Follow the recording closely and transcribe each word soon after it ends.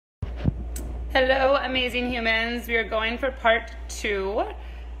Hello, amazing humans. We are going for part 2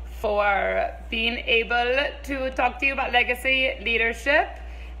 for being able to talk to you about legacy, leadership,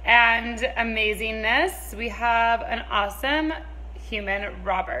 and amazingness. We have an awesome human,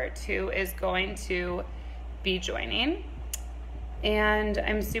 Robert, who is going to be joining. And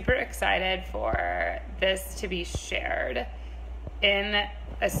I'm super excited for this to be shared in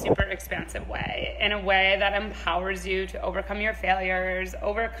a super expansive way, in a way that empowers you to overcome your failures,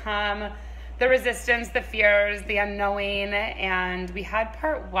 overcome the resistance, the fears, the unknowing. And we had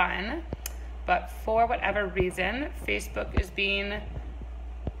part 1, but for whatever reason, Facebook is being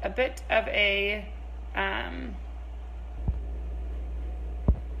a bit of a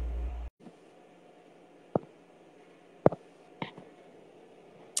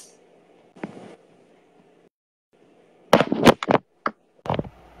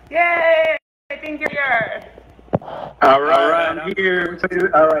Yay! I think you're here. All right, I'm here.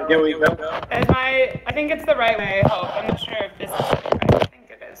 All right, there we go. I think it's the right way, I hope. I'm not sure if this is right. I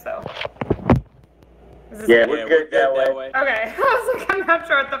think it is, though. Yeah, we're good that way. Okay. I was like, I'm not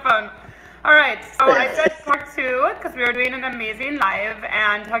sure with the phone. All right. So I said part 2 because we were doing an amazing live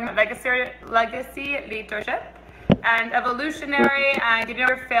and talking about legacy leadership and evolutionary and getting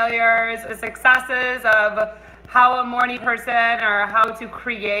over failures, the successes of how a morning person or how to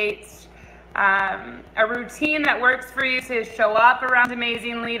create a routine that works for you to show up around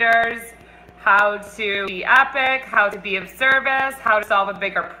amazing leaders, how to be epic, how to be of service, how to solve a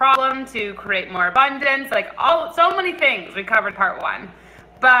bigger problem to create more abundance, so many things we covered part 1.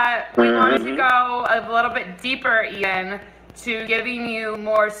 But we wanted to go a little bit deeper even to giving you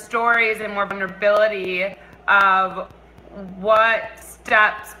more stories and more vulnerability of what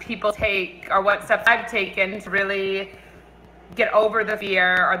steps people take or what steps I've taken to really get over the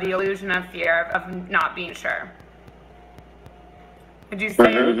fear or the illusion of fear of not being sure. Would you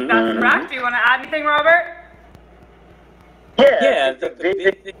say that's correct? Do you want to add anything, Robert? Yeah, the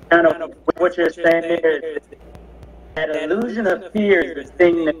big kind of what you're saying there is that illusion of fear is the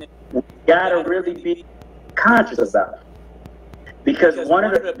thing that we gotta really be conscious about. Because one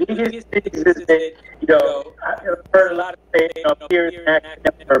of the biggest things is that, I've heard a lot of things, fear is an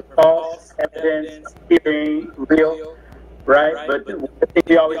acronym for false evidence appearing real. Right? But the thing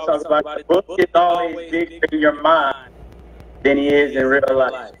we always talk about, the book is always bigger in your mind than he is in real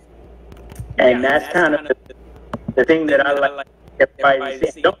life. And that's kind of the thing that I like everybody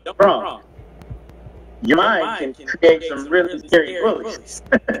to say. Don't get wrong. Your mind can create some really scary bullets.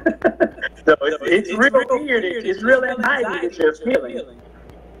 So it's real weird. It's real anxiety that you're feeling.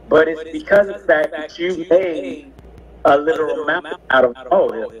 But it's because of the fact that you made a literal mountain out of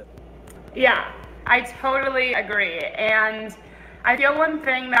molehill. Yeah. I totally agree. And I feel one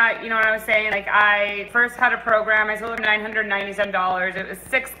thing that, when I was saying, I first had a program, I sold it for $997. It was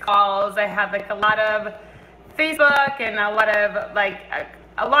 6 calls. I had a lot of Facebook and a lot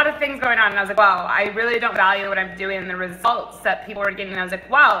of things going on. And I was like, wow, I really don't value what I'm doing and the results that people are getting. And I was like,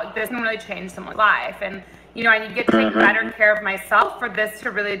 wow, this can really change someone's life. And, I get to take better care of myself for this to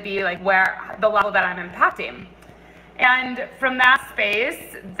really be where the level that I'm impacting. And from that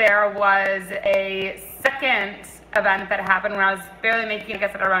space, there was a second event that happened when I was barely making,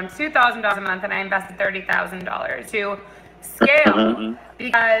 around $2,000 a month, and I invested $30,000 to scale.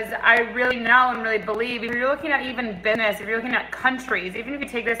 Because I really know and really believe, if you're looking at even business, if you're looking at countries, even if you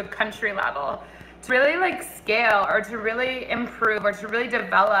take this to country level, to really scale or to really improve or to really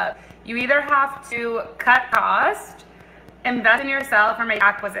develop, you either have to cut cost, invest in yourself, or make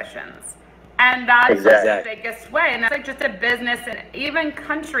acquisitions. And that's the biggest way. And that's just a business and even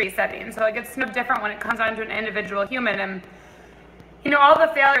country setting. So it's no different when it comes down to an individual human. And, all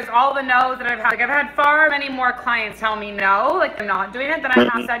the failures, all the no's that I've had, I've had far many more clients tell me no, they're not doing it, than I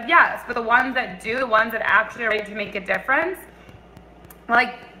have said yes. But the ones that do, the ones that actually are ready to make a difference,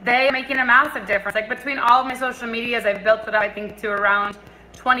 they're making a massive difference. Between all of my social medias, I've built it up, I think, to around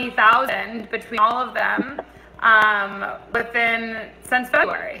 20,000 between all of them since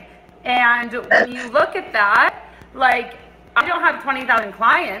February. And when you look at that, I don't have 20,000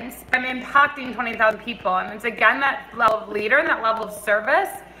 clients. I'm impacting 20,000 people. And it's, again, that level of leader and that level of service.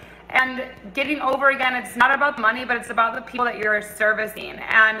 And getting over, again, it's not about money, but it's about the people that you're servicing.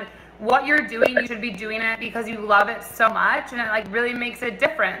 And what you're doing, you should be doing it because you love it so much. And it, really makes a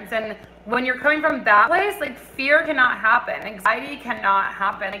difference. And when you're coming from that place, fear cannot happen. Anxiety cannot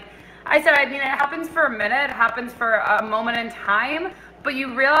happen. I said, it happens for a minute. It happens for a moment in time. But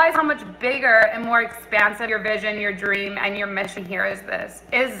you realize how much bigger and more expansive your vision, your dream, and your mission here is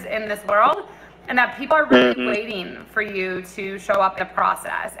in this world, and that people are really waiting for you to show up in the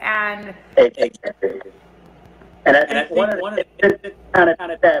process. And I think one of the kind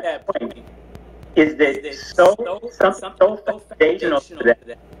of that point is that something so foundational to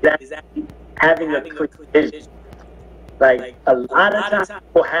that is having a clear vision. Like, a lot of times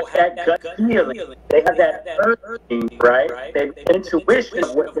people have that gut feeling. They have that urging, right? That intuition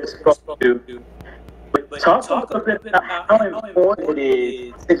of what they're supposed to do. But talk a little bit about how important it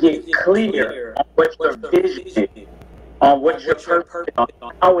is to get clear on what your vision is, on what your purpose is,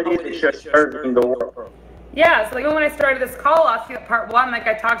 on how it is that you're serving the world. Yeah, so even when I started this call off, part one, like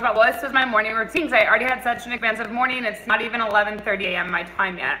I talked about, well, this was my morning routine, because I already had such an expansive morning. It's not even 11:30 a.m. my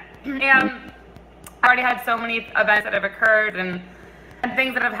time yet. And I already had so many events that have occurred and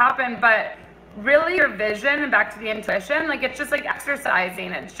things that have happened, but really your vision, and back to the intuition, like it's just like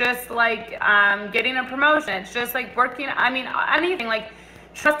exercising. It's just like getting a promotion. It's just like working, anything, like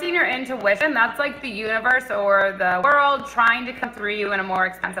trusting your intuition. That's like the universe or the world trying to come through you in a more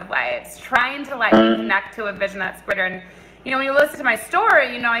expansive way. It's trying to let you connect to a vision that's greater. And when you listen to my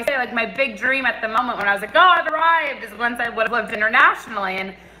story, I say like my big dream at the moment when I was like, oh, I've arrived, is once I would have lived internationally.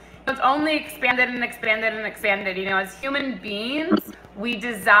 And it's only expanded and expanded and expanded. As human beings, we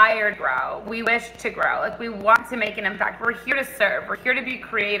desire to grow. We wish to grow. Like, we want to make an impact. We're here to serve. We're here to be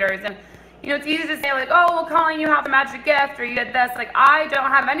creators. And, it's easy to say, like, oh, well, Colleen, you have a magic gift, or you did this. Like, I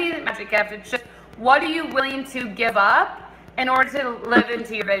don't have any magic gift. It's just, what are you willing to give up in order to live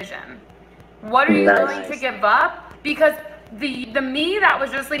into your vision? What are you willing to give up? Because the me that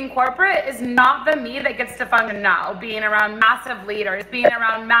was just leading corporate is not the me that gets to function now, being around massive leaders, being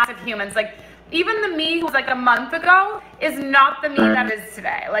around massive humans. Like, even the me who was like a month ago is not the me that is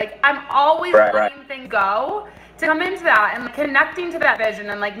today. Like, I'm always letting things go to come into that and connecting to that vision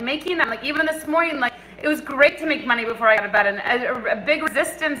and like making that, like even this morning, like it was great to make money before I got to bed. And a big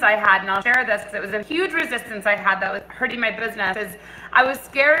resistance I had, and I'll share this because it was a huge resistance I had that was hurting my business, is I was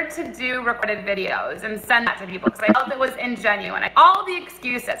scared to do recorded videos and send that to people because I felt it was ingenuine. All the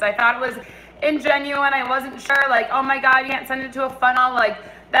excuses, I thought it was ingenuine. I wasn't sure, like, oh my God, you can't send it to a funnel. Like,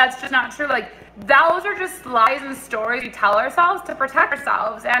 that's just not true. Like, those are just lies and stories we tell ourselves to protect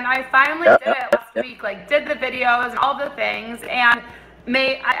ourselves. And I finally did it last week, like did the videos and all the things, and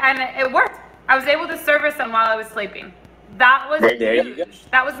it worked. I was able to service them while I was sleeping. That was huge.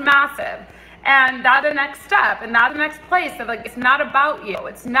 That was massive. And that's the next step, and that's the next place of like, it's not about you.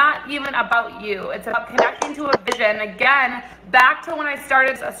 It's not even about you. It's about connecting to a vision. Again, back to when I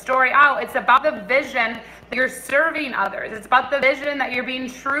started a story out, it's about the vision that you're serving others. It's about the vision that you're being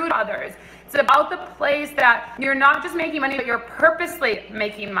true to others. It's about the place that you're not just making money, but you're purposely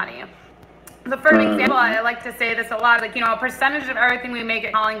making money. So for an example, I like to say this a lot, like, a percentage of everything we make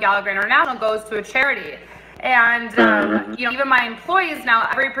at Colleen Gallagher International goes to a charity. And, even my employees now,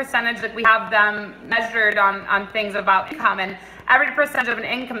 every percentage, like we have them measured on things about income, and every percentage of an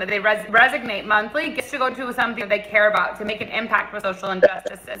income that they resignate monthly gets to go to something that they care about to make an impact with social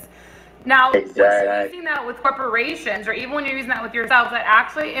injustices. Now, when you're using that with corporations, or even when you're using that with yourself, that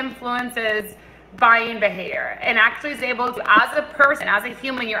actually influences buying behavior, and actually is able to, as a person, as a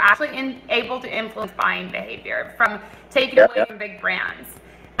human, you're actually able to influence buying behavior from taking away from big brands.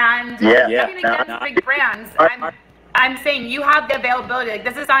 And coming against big brands, I'm saying you have the availability. Like,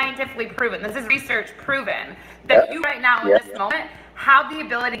 this is scientifically proven. This is research proven that you right now in this moment have the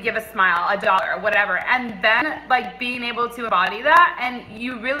ability to give a smile, $1, whatever, and then like being able to embody that, and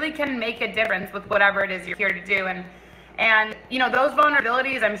you really can make a difference with whatever it is you're here to do. And those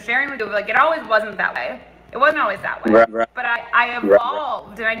vulnerabilities I'm sharing with you, like, it always wasn't that way. It wasn't always that way. But I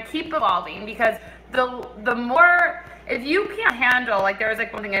evolved, and I keep evolving, because the more, if you can't handle, like, there's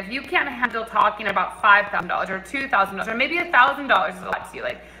like one thing, if you can't handle talking about $5,000 or $2,000 or maybe $1,000 is a lot to you,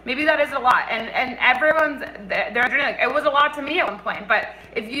 like maybe that is a lot, and everyone's they're like, it was a lot to me at one point. But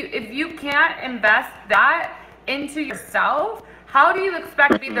if you can't invest that into yourself, how do you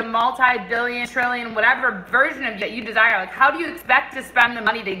expect to be the multi-billion, trillion, whatever version of you that you desire? Like, how do you expect to spend the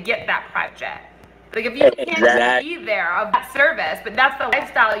money to get that private jet? Like, if you can't be there of that service, but that's the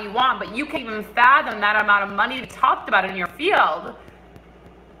lifestyle you want, but you can't even fathom that amount of money talked about in your field.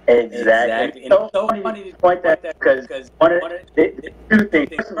 Exactly. It's so funny to point that, because one of the two things.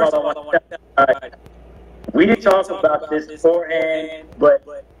 First of all, I want to we didn't talk about this beforehand,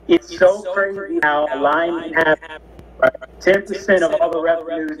 but it's so crazy how alignment happens. 10% of all the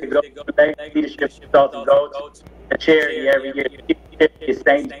revenues that go to bank leadership consulting go to a charity every year. It's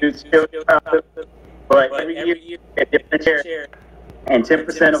same still, but every year a different charity, and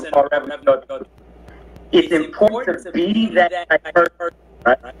 10% of all revenue goes to. It's important to be that person,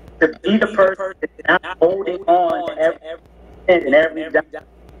 right? To be the person that's not holding on to every dime,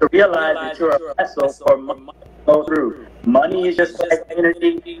 to realize that you're a vessel for money to flow through. Money is just like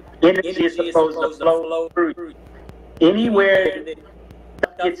energy. Energy is supposed to flow through. Anywhere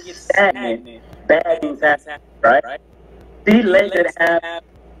that gets stagnant, bad things happen, right? Sea lakes that have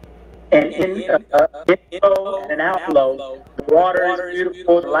an inflow and an outflow. The water is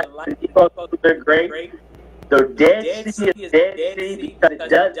beautiful, the life and ecosystem are great. The Dead Sea is Dead Sea because it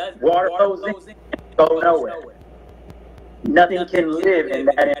does, water flows in and goes nowhere. Nothing can live in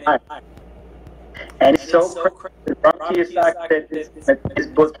that environment. And it's so crazy. Robert Heath said this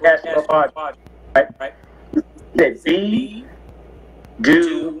book, Cash Flow Hard, right? That be,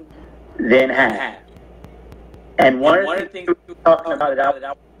 do, then have. And one of the things we're talking about at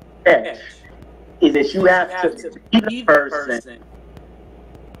our catch is that you have to be the person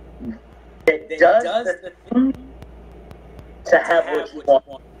that does the thing to have what you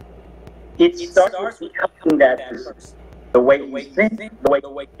want. It starts with becoming that person. The way you think, the way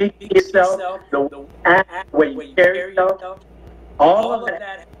you speak to yourself, the way you act, the way you carry yourself, all of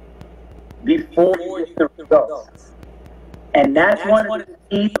that before you get the results. And that's one of the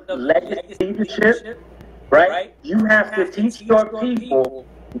keys of legacy leadership, right? You have to teach your people,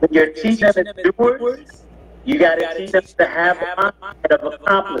 when you're teaching them as doers, you got to teach them to have the mindset of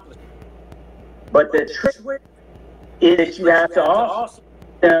accomplishment. But the trick is that you have to also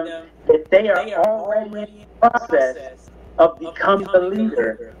teach them that they are already in the process of becoming a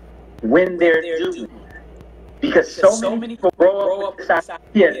leader when they're doing. Because so many people grow up with this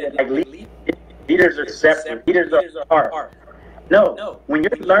idea that like leaders are separate, leaders are apart. No, when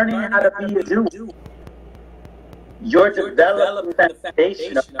you're learning how to be a doer, you're developing the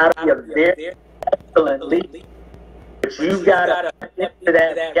foundation of how to be a very excellent leader. But you've got to get to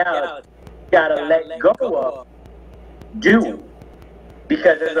that reality. You've got to let go of do.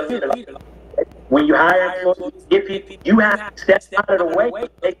 Because as a leader, when you hire employees, you have to step out of the way so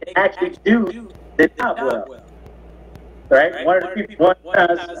they can actually do the job well. Right? One of the people, one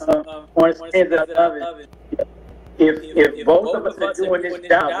of the things that I love is, if both of us are doing this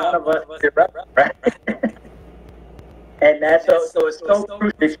job, one of us is right? And that's so it's so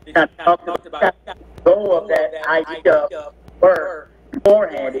crucial that you kind of talk about go of that idea of work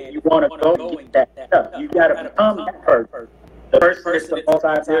beforehand if you want to go get that stuff. You got to become that person. The person is the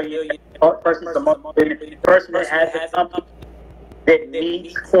multi-billion, the person is the multi-billion, the person that has a company that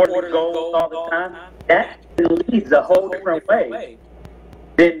needs quarterly goals all the time, that leads a whole different way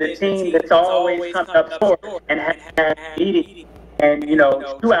than the team that's always coming up short and has meetings and,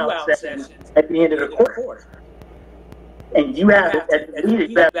 shootout sessions at the end of the quarter. And you have to, as a leader,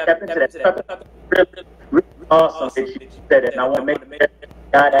 you have to step into that stuff. Really awesome that you said it, and I want to make sure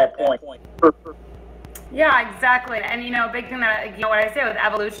got that point. Yeah, exactly. And, big thing that, what I say with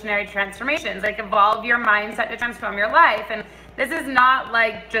evolutionary transformations, like evolve your mindset to transform your life. And this is not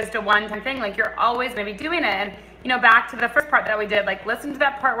like just a one-time thing. Like you're always going to be doing it. And, back to the first part that we did, like listen to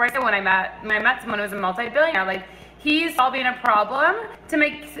that part where I said when I met someone who was a multi-billionaire, like he's solving a problem to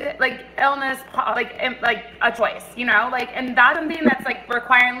make like illness like a choice, and that's something that's like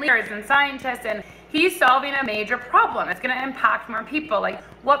requiring leaders and scientists, and he's solving a major problem. It's going to impact more people. Like,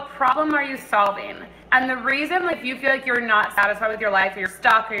 what problem are you solving? And the reason, like, you feel like you're not satisfied with your life, or you're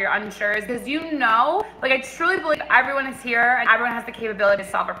stuck, or you're unsure, is because like, I truly believe everyone is here and everyone has the capability to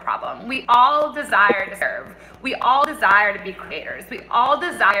solve a problem. We all desire to serve. We all desire to be creators. We all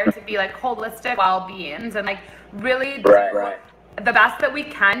desire to be, like, holistic well-beings and, like, really do the best that we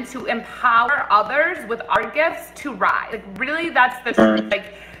can to empower others with our gifts to rise. Like, really, that's the truth.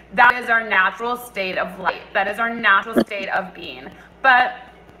 Like, that is our natural state of life. That is our natural state of being. But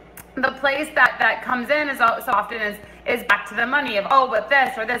the place that comes in is so often is back to the money of, but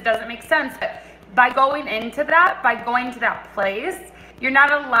this or this doesn't make sense. But by going to that place, you're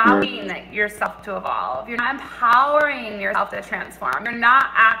not allowing yourself to evolve. You're not empowering yourself to transform. You're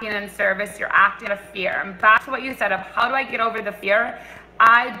not acting in service. You're acting out of fear. And back to what you said of how do I get over the fear?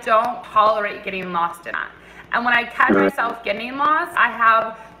 I don't tolerate getting lost in that. And when I catch myself getting lost, I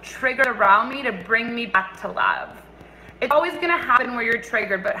have triggers around me to bring me back to love. It's always going to happen where you're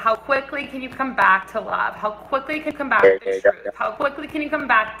triggered, but how quickly can you come back to love? How quickly can you come back to truth? How quickly can you come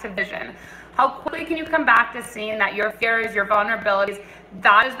back to vision? How quickly can you come back to seeing that your fears, your vulnerabilities,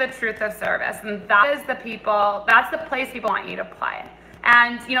 that is the truth of service. And that is that's the place people want you to play.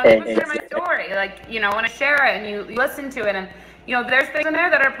 And, even share my story, like, when I share it and you listen to it and, there's things in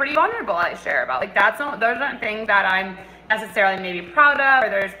there that are pretty vulnerable I share about. Like, those aren't things that I'm necessarily maybe proud of, or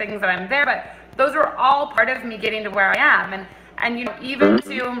there's things that I'm there, but those are all part of me getting to where I am. And even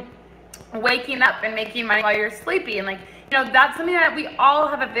to waking up and making money while you're sleeping, like, that's something that we all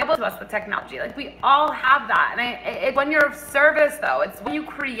have available to us with technology. Like, we all have that. And when you're of service, though, it's when you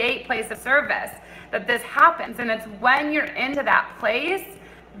create place of service that this happens. And it's when you're into that place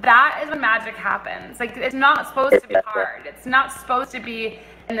that is when magic happens. Like, it's not supposed to be hard. It's not supposed to be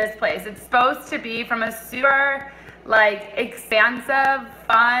in this place. It's supposed to be from a super, like, expansive,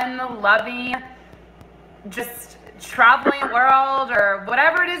 fun, loving, just traveling world or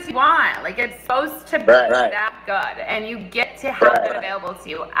whatever it is you want. Like, it's supposed to be that good, and you get to have it available to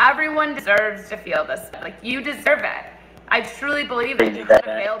you. Everyone deserves to feel this. Like, you deserve it. I truly believe that you have it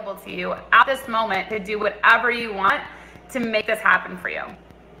available to you at this moment to do whatever you want to make this happen for you.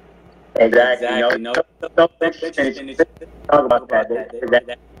 Exactly. No, so interesting to talk about that.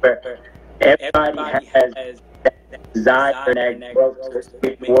 Where everybody has that desire and that growth to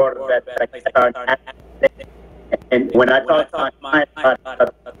speak the word of that. And when I talk to my client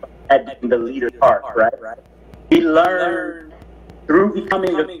about the leader's part, right? He learned through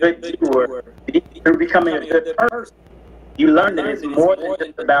becoming a good doer, through becoming a good person. You learn that it's more than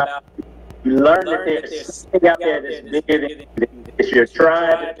just about. You learn that there's something out there that's bigger than it's your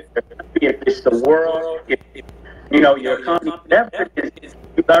tribe, if it's the world, if your company, whatever it is.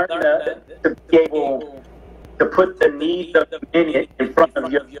 You learn to be able to put the needs of the many in front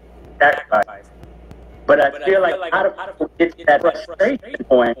of your sacrifice. But I feel like a lot of people get to that frustration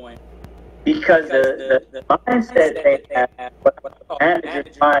point because the mindset they have, what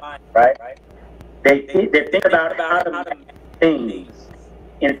manager's mind, right? They think about how to manage things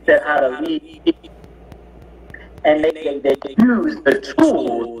instead of how to lead. And they use the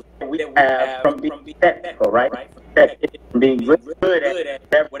tools that we have from being technical, right? From being good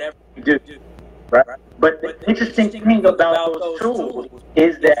at whatever you do, right? But the interesting thing about those tools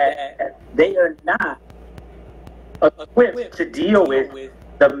is that they are not equipped to deal with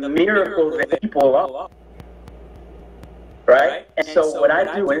the miracles that people are. Right? And so what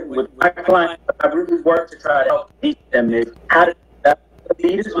I do with my clients, I really work to try to help teach them is how to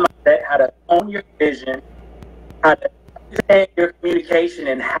lead this mindset, how to own your vision, how to understand your communication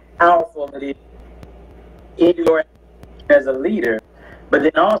and how powerful it is in your as a leader. But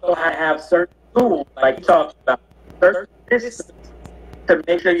then also how to have certain tools, like you talked about, certain systems to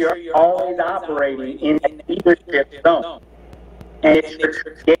make sure you're always operating in that leadership zone. And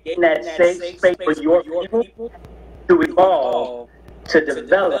it's getting that safe space for your people to evolve, to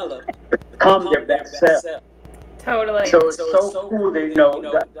develop, and become their best self. Totally. So it's so cool that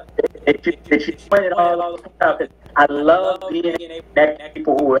you pointed all out. I love being able to connect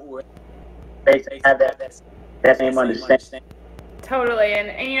people who basically have that same understanding. Totally, and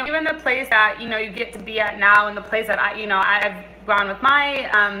even the place that you get to be at now, and the place that I've gone with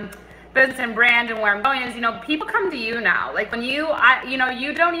my business and brand and where I'm going is people come to you now. Like when I'm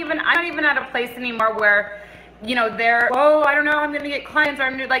not even at a place anymore where they're, I don't know, I'm going to get clients, or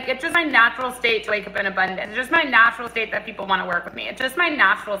I'm going to, like, it's just my natural state to wake up in abundance. It's just my natural state that people want to work with me. It's just my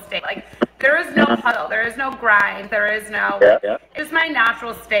natural state. Like, there is no huddle. There is no grind. There is no, it's just my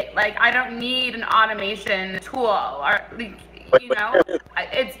natural state. Like, I don't need an automation tool or,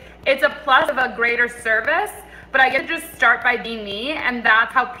 it's a plus of a greater service, but I get to just start by being me, and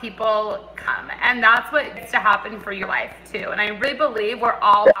that's how people come. And that's what gets to happen for your life, too. And I really believe we're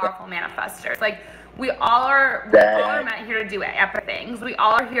all powerful manifestors. Like, we all are meant here to do epic things. We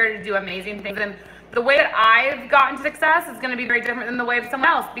all are here to do amazing things. And the way that I've gotten to success is going to be very different than the way of someone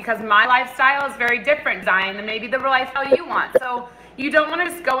else, because my lifestyle is very different, Zion, than maybe the lifestyle you want. So you don't want to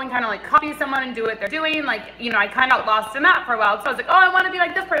just go and kind of like copy someone and do what they're doing. Like, I kind of got lost in that for a while. So I was like, I want to be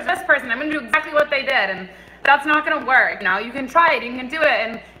like this person. I'm going to do exactly what they did. And that's not going to work. You can try it, you can do it,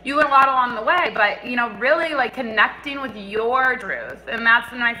 and you learn a lot along the way, but, really like connecting with your truth. And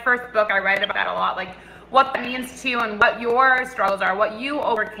that's in my first book, I write about that a lot, like what that means to you and what your struggles are, what you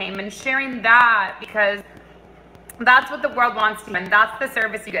overcame, and sharing that, because that's what the world wants to do, and that's the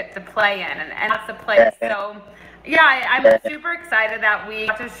service you get to play in, and that's the place. So yeah, I'm super excited that we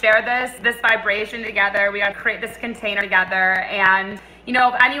got to share this vibration together. We got to create this container together. And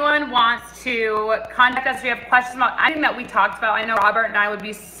if anyone wants to contact us, if you have questions about anything that we talked about, I know Robert and I would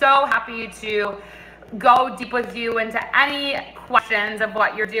be so happy to go deep with you into any questions of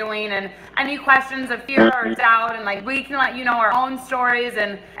what you're doing and any questions of fear or doubt, and like we can let you know our own stories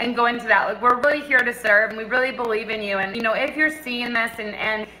and go into that. Like, we're really here to serve, and we really believe in you. And if you're seeing this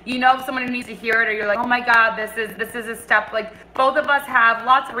and someone who needs to hear it, or you're like, oh my God, this is a step, like both of us have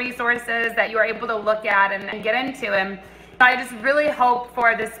lots of resources that you are able to look at and get into. And I just really hope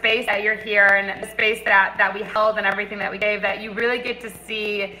for the space that you're here and the space that we held and everything that we gave, that you really get to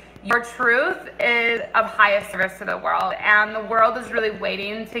see your truth is of highest service to the world, and the world is really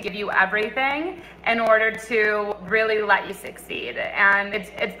waiting to give you everything in order to really let you succeed. And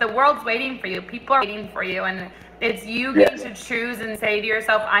it's the world's waiting for you. People are waiting for you, and It's you getting to choose and say to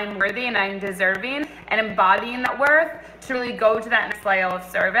yourself, I'm worthy and I'm deserving, and embodying that worth to really go to that next level of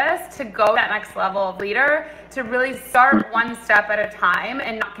service, to go to that next level of leader, to really start one step at a time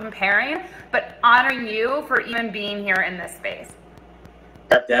and not comparing, but honoring you for even being here in this space.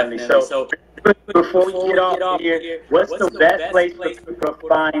 Definitely. So before we get off here, what's the best place for people to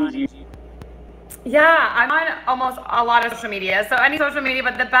find you? Yeah, I'm on almost a lot of social media. So any social media,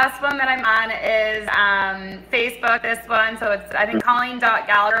 but the best one that I'm on is Facebook, this one. So it's, I think,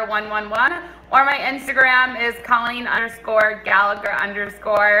 Colleen.Gallagher111. Or my Instagram is Colleen_Gallagher_.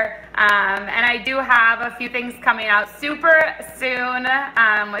 And I do have a few things coming out super soon,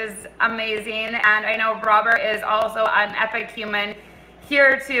 which is amazing. And I know Robert is also an epic human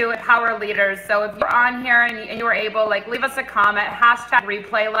here to empower leaders. So if you're on here and you were able, like, leave us a comment,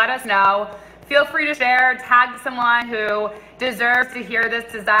 #replay, let us know. Feel free to share, tag someone who deserves to hear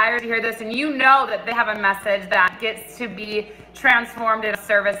this, desires to hear this, and you know that they have a message that gets to be transformed in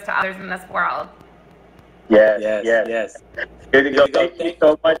service to others in this world. Yes. Here you go. Thank you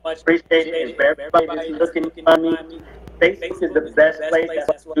so much. Appreciate it. For everybody that's looking at me, Facebook is the best place.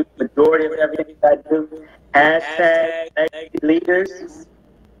 That's what the majority of everything I do. #leaders,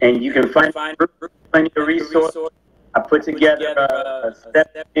 and you can find plenty of resources. I put together a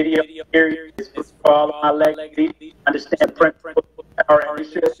step video series for all of my legacy, understand principles of power and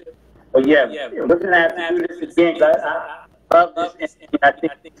leadership. But yeah, we're going to have to do this again. I love this, and I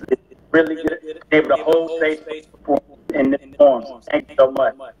think it's really good to be able to hold space in this form. Thank you so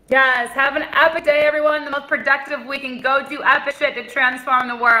much. Yes, have an epic day, everyone. The most productive week, and go do epic shit to transform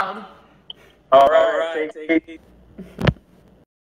the world. All right.